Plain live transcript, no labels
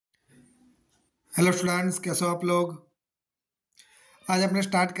Hello students, कैसे हो आप लोग। आज अपने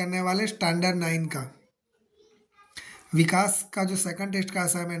स्टार्ट करने वाले स्टैंडर्ड 9 का विकास का जो सेकंड टेस्ट का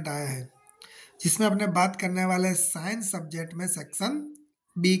असाइनमेंट आया है, जिसमें अपने बात करने वाले साइंस सब्जेक्ट में सेक्शन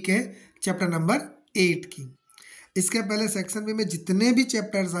बी के चैप्टर नंबर 8 की। इसके पहले सेक्शन बी में जितने भी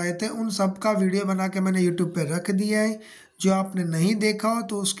चैप्टर्स आए थे उन सब का वीडियो बना के मैंने यूट्यूब पे रख दिया है। जो आपने नहीं देखा हो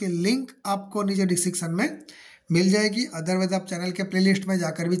तो उसके लिंक आपको नीचे डिस्क्रिप्शन में मिल जाएगी, अदरवाइज आप चैनल के प्लेलिस्ट में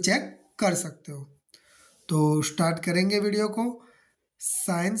जाकर भी चेक कर सकते हो। तो स्टार्ट करेंगे वीडियो को।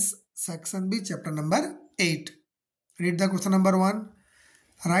 Science section B chapter number 8। Read the question number 1।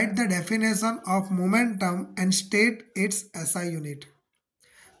 Right the definition of momentum and state it's SI unit.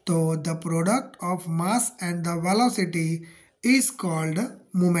 तो the product of mass and the velocity is called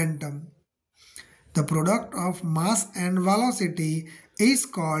momentum. The product of mass and velocity is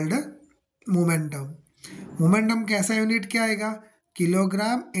called momentum. Momentum का ऐसा unit क्या आएगा?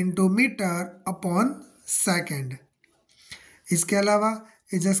 Kilogram into metre upon second. इसके अलावा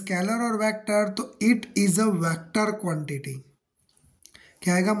is a scalar और vector, तो it is a vector quantity.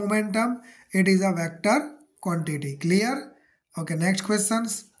 क्या आएगा momentum? It is a vector quantity. Clear? Okay, next question.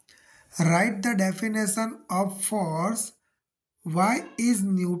 Right the definition of force. Why is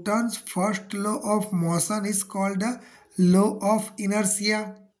Newton's first law of motion is called the law of inertia.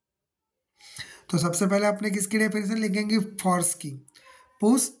 तो सबसे पहले आपने किसकी definition लिखेंगे? Force की।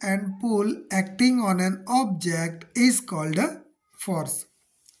 Push and pull acting on an object is called force.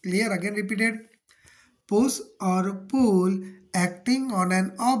 Clear? Again repeated. Push or pull acting on an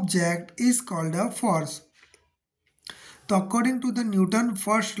object is called a force. So according to the Newton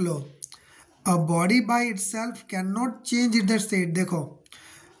first law, a body by itself cannot change its state. देखो,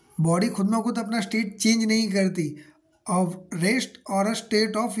 body खुद में खुद अपना state change नहीं करती of rest or a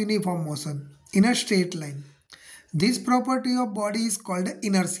state of uniform motion in a straight line. This property of body is called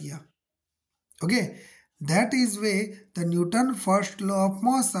inertia. Okay. That is why the Newton first law of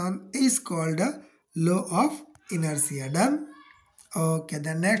motion is called the law of inertia. Done? Okay,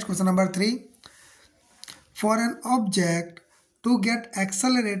 then next question number 3. For an object to get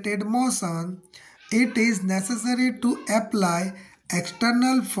accelerated motion, it is necessary to apply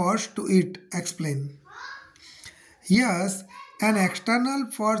external force to it. Explain. Yes, an external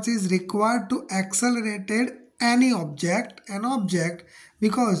force is required to accelerate any object,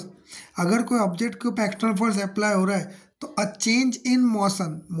 because अगर कोई object के ऊपर external force apply हो रहा है तो a change in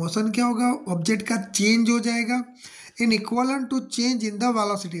motion क्या होगा? ऑब्जेक्ट का चेंज हो जाएगा इन equivalent to change in the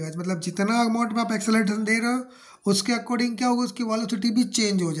velocity wise. मतलब जितना अमाउंट में आप एक्सेलरेशन दे रहे हो उसके अकॉर्डिंग क्या होगा? उसकी वेलोसिटी भी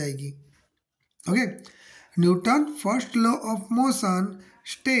चेंज हो जाएगी। Okay, Newton first law of motion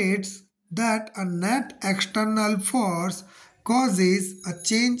states that a net external force causes a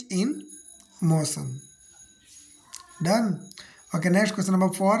change in motion. Done? Okay, next question number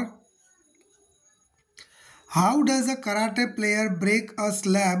 4. How does a karate player break a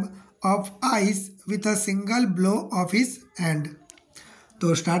slab of ice with a single blow of his hand?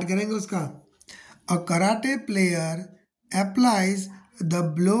 तो start करेंगे उसका। A karate player applies the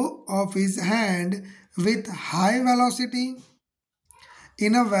blow of his hand with high velocity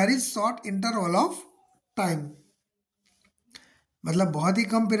in a very short interval of time. मतलब बहुत ही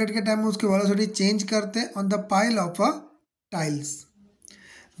कम period के time में उसकी velocity change करते हैं on the pile of a tiles.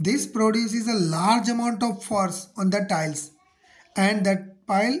 This produces a large amount of force on the tiles and the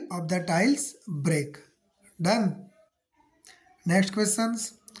pile of the tiles break. Done. Next questions.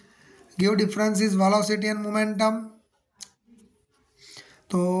 Give differences velocity and momentum.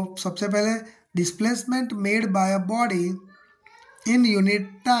 तो सबसे पहले displacement made by a body in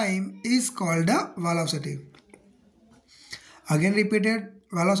unit time is called a velocity. Again repeated,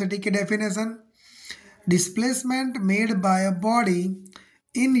 velocity की definition. Displacement made by a body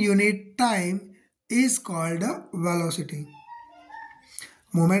in unit time is called velocity.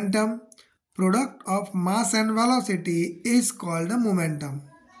 Momentum, product of mass and velocity is called momentum.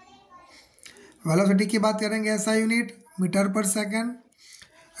 Velocity की बात करेंगे ऐसा unit metre पर second,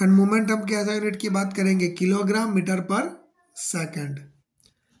 and momentum की ऐसा unit की बात करेंगे किलोग्राम मीटर पर second.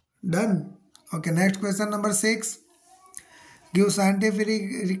 Done. Okay, next question number 6. Give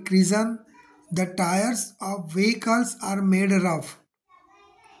scientific reason the tyres of vehicles are made rough.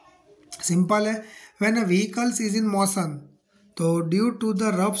 Simple है, when a vehicles is in motion तो due to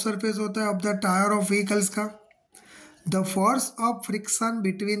the rough surface होता है of the tyre of vehicles का, the force of friction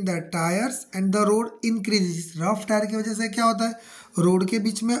between the tyres and the road increases. Rough tyre की वजह से क्या होता है? रोड के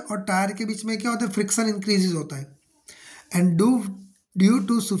बीच में और टायर के बीच में क्या होता है? फ्रिक्शन इंक्रीजेस होता है. And due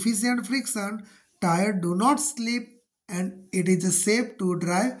to sufficient friction tyre do not slip and it is safe to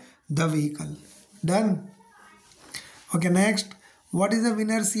drive the vehicle. Done. Okay, next. What is the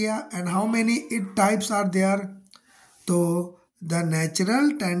inertia and how many it types are there? तो the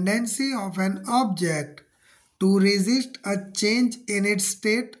natural tendency of an object to resist a change in its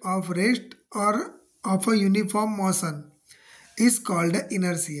state of rest और of a uniform motion is called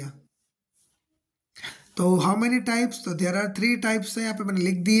inertia. तो how many types? तो there are 3 types है, यहाँ पे मैंने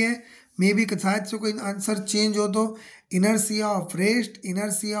लिख दिए। मे बी शायद से कोई आंसर चेंज हो तो inertia of rest,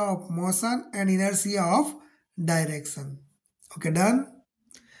 inertia of motion and inertia of direction. Okay, done.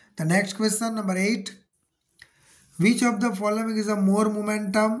 The next question number 8, which of the following is a more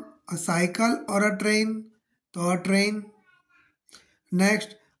momentum, a cycle और अ ट्रेन? तो अ train.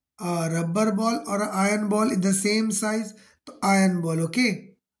 Next, rubber ball और iron ball in the same size? तो iron ball. Okay,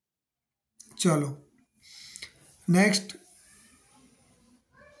 चलो next,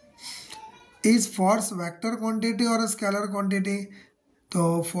 is force vector quantity और scalar quantity?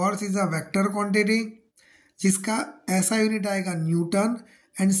 तो force is a vector quantity जिसका ऐसा unit आएगा न्यूटन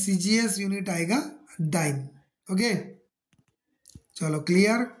एंड सीजीएस यूनिट आएगा डाइन। ओके, चलो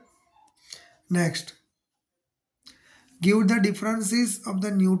clear. Next, give the differences of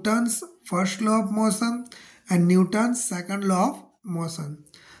the Newton's first law of motion and Newton's second law of motion.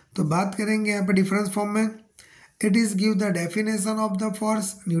 तो बात करेंगे यहाँ पे डिफरेंस फॉर्म में। It is give the definition of the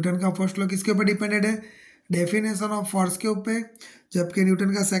force. Newton का first law किसके ऊपर depended है? डेफिनेशन ऑफ फोर्स के ऊपर, जबकि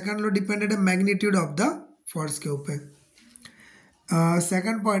न्यूटन का सेकंड लॉ डिपेंडेड है मैग्नीट्यूड ऑफ द फोर्स के ऊपर।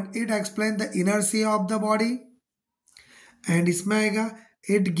 Second point, it explain the inertia of the body and इसमें आएगा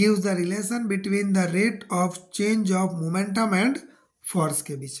it gives the relation between the rate of change of momentum and force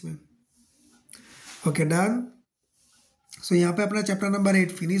के बीच में। Okay, done. सो यहाँ पे अपना चैप्टर नंबर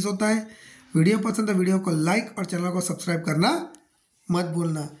 8 फिनिश होता है। वीडियो पसंद है वीडियो को लाइक और चैनल को सब्सक्राइब करना मत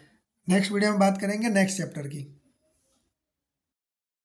भूलना। नेक्स्ट वीडियो में बात करेंगे नेक्स्ट चैप्टर की।